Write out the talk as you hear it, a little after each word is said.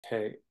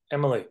Okay,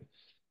 Emily.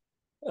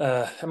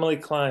 Emily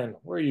Klein,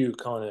 where are you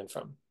calling in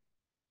from?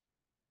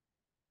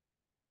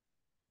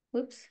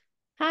 Whoops.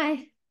 Hi,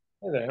 Hey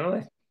there,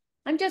 Emily.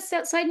 I'm just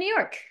outside New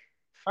York.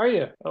 How are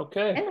you?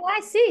 Okay.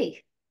 NYC.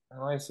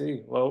 Oh, I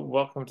see. Well,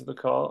 welcome to the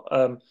call.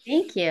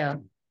 Thank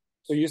you.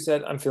 So you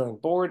said I'm feeling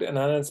bored and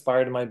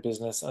uninspired in my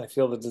business, and I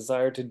feel the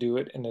desire to do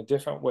it in a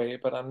different way,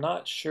 but I'm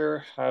not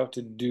sure how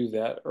to do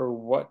that or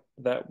what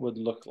that would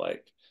look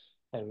like.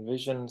 I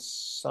envision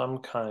some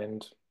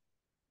kind,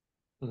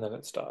 and then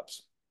it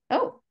stops.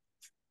 Oh,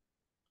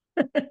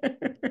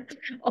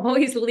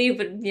 always leave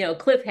a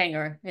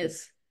cliffhanger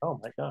is Oh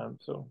my God, I'm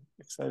so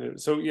excited.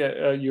 So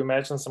yeah, you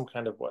imagine some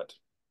kind of what?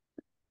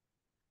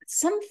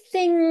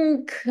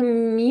 something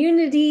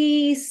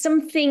community,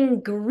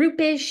 something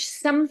groupish,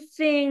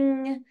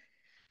 something.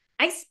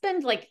 I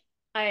spend like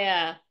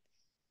I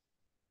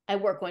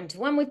work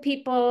one-to-one with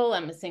people.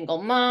 I'm a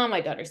single mom. My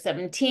daughter's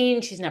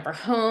 17. She's never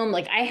home.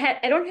 I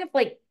don't have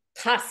like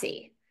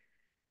posse.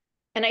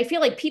 And I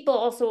feel like people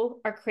also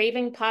are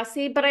craving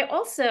posse, but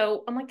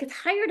I'm like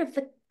tired of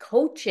the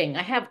coaching.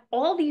 I have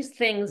all these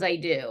things I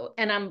do,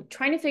 and I'm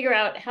trying to figure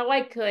out how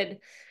I could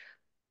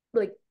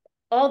like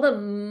all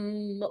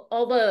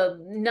the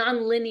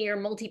non-linear,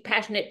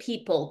 multi-passionate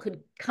people could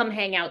come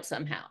hang out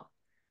somehow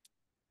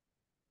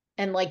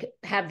and like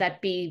have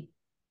that be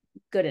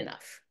good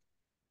enough.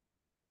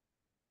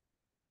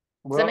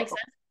 Does that make Well,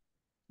 sense?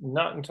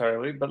 not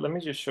entirely, but let me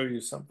just show you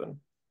something.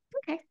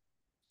 Okay.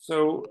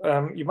 So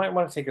you might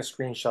want to take a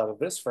screenshot of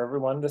this for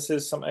everyone. This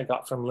is something I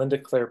got from Linda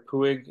Claire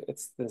Puig.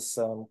 It's this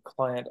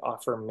client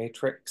offer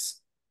matrix.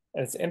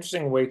 And it's an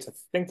interesting way to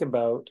think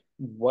about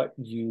what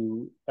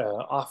you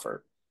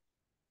offer.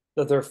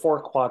 That there are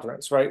four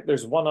quadrants, right?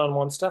 There's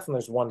one-on-one stuff and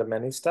there's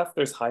one-to-many stuff.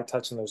 There's high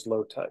touch and there's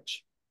low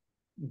touch.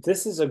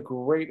 This is a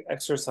great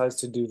exercise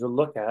to do to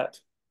look at.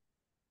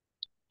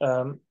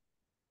 Um,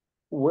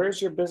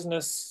 where's your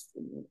business?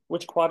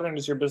 Which quadrant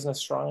is your business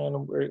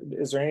strong in?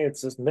 Is there any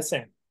that's just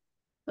missing?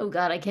 Oh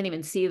God, I can't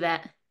even see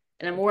that.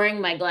 And I'm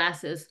wearing my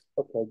glasses.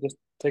 Okay, just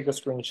take a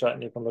screenshot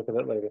and you can look at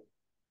it later.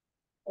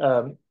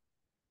 Um,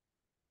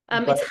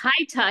 but It's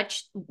high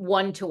touch,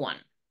 one to one.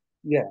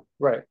 yeah,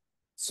 right.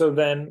 So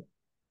then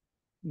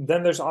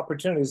there's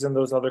opportunities in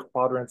those other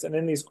quadrants, and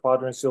in these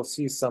quadrants you'll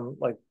see some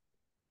like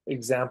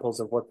examples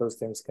of what those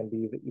things can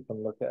be that you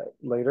can look at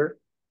later.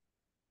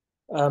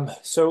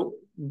 So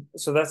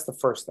that's the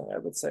first thing I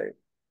would say.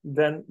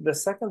 Then the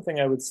second thing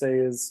I would say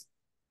is,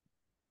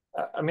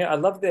 I mean, I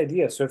love the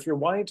idea. So if you're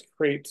wanting to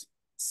create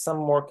some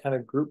more kind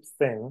of group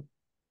thing,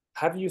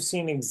 have you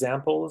seen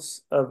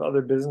examples of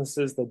other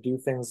businesses that do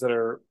things that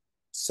are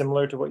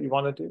similar to what you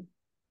want to do?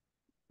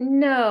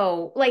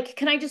 No, like,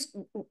 can I just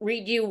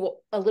read you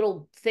a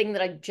little thing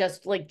that I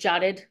just like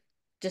jotted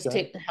just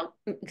Yeah. to help?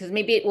 Because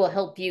maybe it will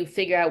help you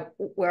figure out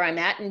where I'm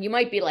at. And you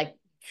might be like,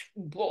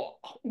 "Whoa,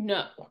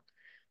 no."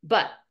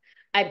 But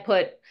I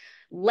put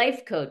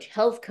life coach,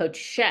 health coach,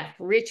 chef,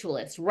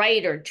 ritualist,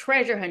 writer,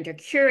 treasure hunter,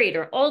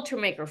 curator, altar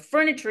maker,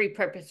 furniture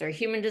repurposer,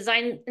 human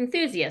design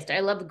enthusiast. I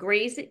love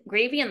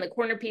gravy and the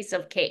corner piece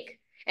of cake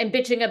and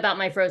bitching about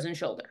my frozen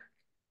shoulder.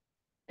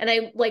 And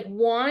I like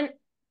want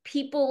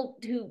people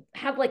to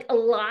have like a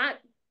lot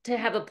to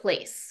have a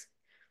place.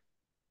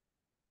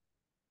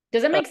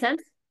 Does that Uh, make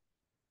sense?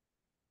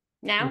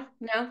 Now?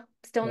 No?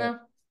 Still yeah. no?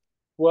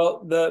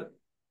 Well, the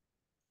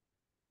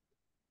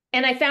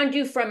And I found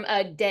you from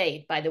a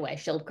day, by the way,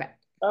 Schildkrep.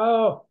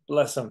 oh,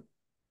 bless him,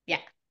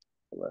 Yeah.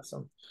 bless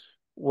him.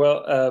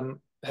 Well,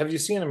 have you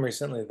seen him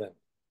recently then?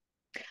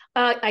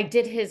 I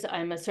did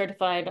I'm a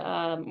certified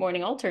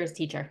morning altars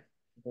teacher.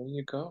 There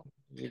you go.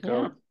 There you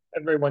go. Yeah.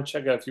 Everyone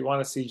check out if you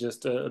want to see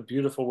just a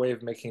beautiful way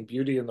of making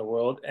beauty in the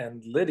world.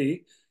 And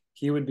Liddy,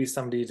 he would be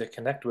somebody to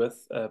connect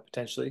with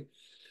potentially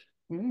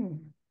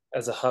Mm.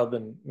 as a hub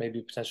and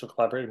maybe potential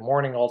collaborator.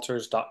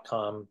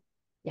 Morningaltars.com.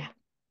 Yeah.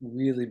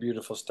 Really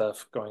beautiful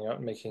stuff going out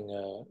and making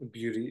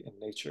beauty in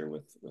nature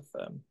with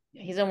them.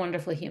 He's a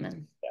wonderful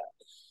human.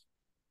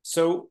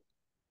 So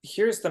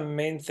here's the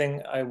main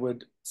thing I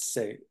would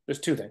say. There's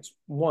two things.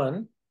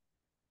 One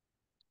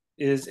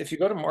is if you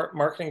go to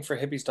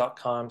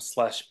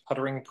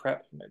marketingforhippies.com/puttering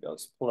prep, maybe I'll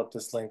just pull up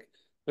this link.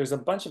 There's a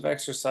bunch of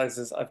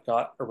exercises I've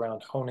got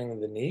around honing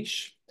the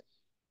niche.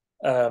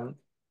 Um,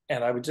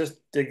 and I would just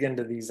dig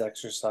into these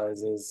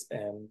exercises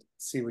and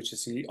see what you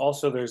see.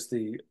 Also, there's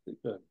the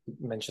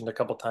mentioned a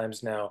couple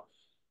times now,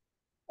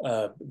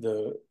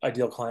 the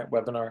ideal client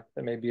webinar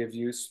that may be of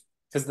use.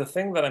 Because the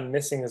thing that I'm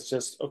missing is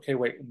just, okay,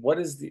 wait, what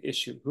is the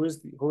issue? Who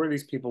are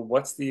these people?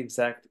 What's the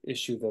exact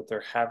issue that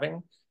they're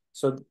having?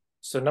 So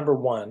so number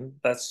one,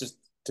 that's just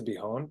to be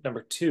honed.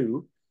 Number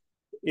two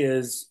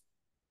is,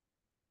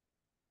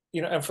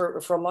 and for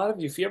a lot of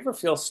you, if you ever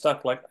feel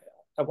stuck, like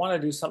I want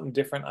to do something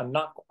different, I'm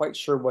not quite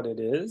sure what it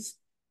is.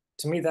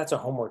 To me, that's a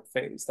homework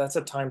phase. That's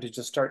a time to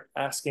just start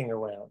asking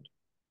around.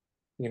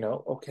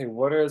 Okay,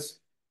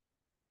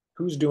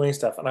 who's doing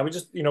stuff? And I would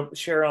just,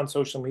 share on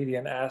social media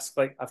and ask,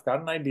 like, I've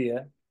got an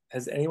idea.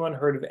 Has anyone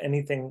heard of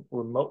anything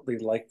remotely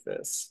like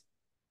this?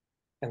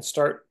 And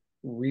start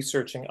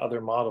researching other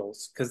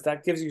models because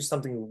that gives you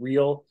something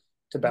real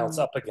to bounce Mm.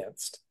 up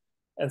against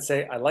and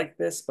say, I like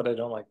this, but I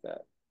don't like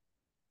that.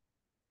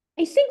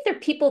 I think there are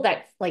people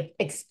that like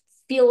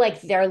feel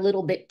like they're a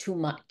little bit too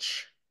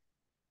much.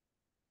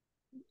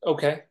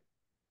 Okay.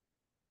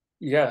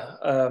 Yeah.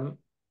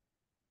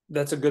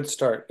 That's a good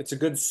start. It's a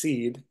good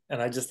seed.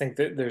 And I just think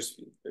that there's,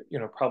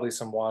 probably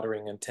some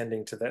watering and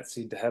tending to that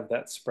seed to have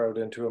that sprout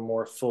into a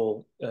more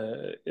full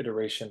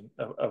iteration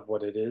of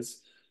what it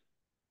is.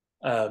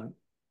 Um,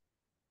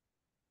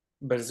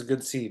 but it's a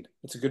good seed.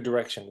 It's a good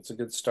direction. It's a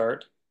good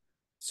start.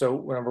 So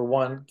number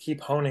one,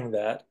 keep honing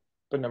that.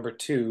 But number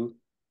two,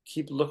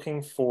 keep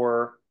looking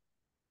for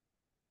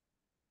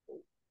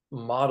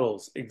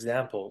models,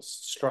 examples,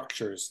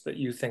 structures that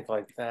you think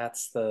like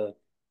that's the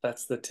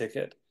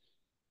ticket.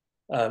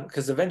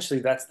 Because eventually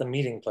that's the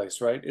meeting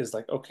place, right? Is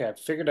like, okay, I've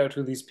figured out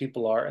who these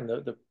people are and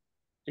the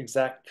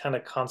exact kind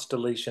of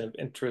constellation of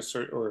interests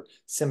or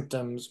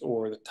symptoms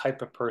or the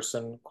type of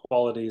person,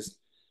 qualities,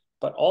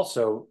 but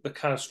also the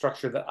kind of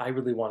structure that I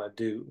really want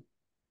to do.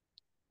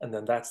 And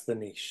then that's the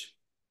niche.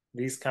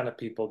 These kind of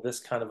people,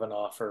 this kind of an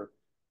offer.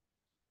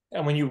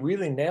 And when you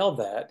really nail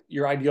that,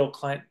 your ideal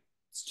client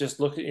just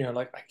look at you and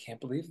like, I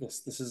can't believe this.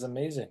 This is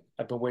amazing.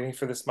 I've been waiting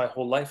for this my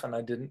whole life and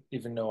I didn't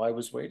even know I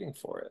was waiting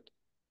for it.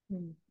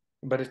 Mm.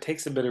 But it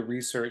takes a bit of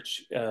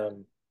research.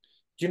 Do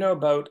you know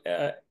about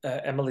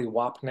Emily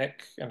Wapnick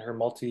and her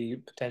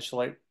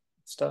multi-potentialite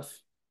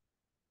stuff?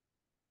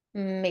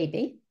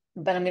 Maybe,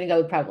 but I'm gonna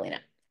go with probably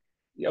not.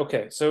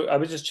 Okay, so I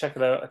would just check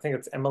it out. I think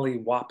it's Emily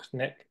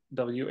Wapnick,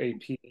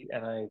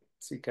 Wapnick,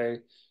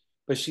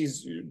 but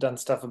she's done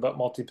stuff about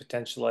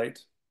multi-potentialite,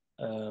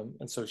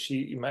 and so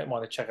you might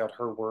want to check out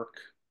her work.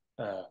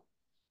 Uh,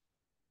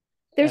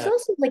 There's and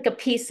also like a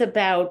piece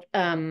about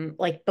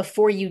like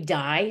before you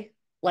die,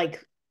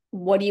 like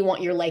what do you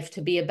want your life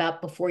to be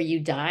about before you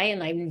die?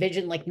 And I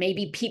envision like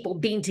maybe people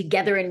being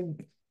together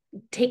and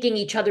taking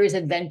each other's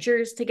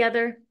adventures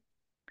together.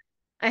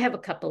 I have a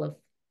couple of,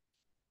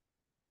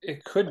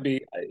 it could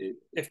be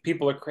if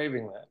people are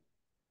craving that.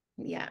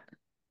 yeah,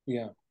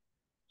 Yeah.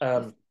 if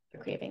Um,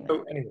 you're craving so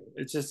that. anyway,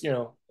 it's just,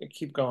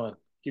 keep going,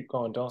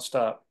 don't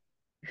stop.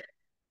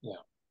 Yeah.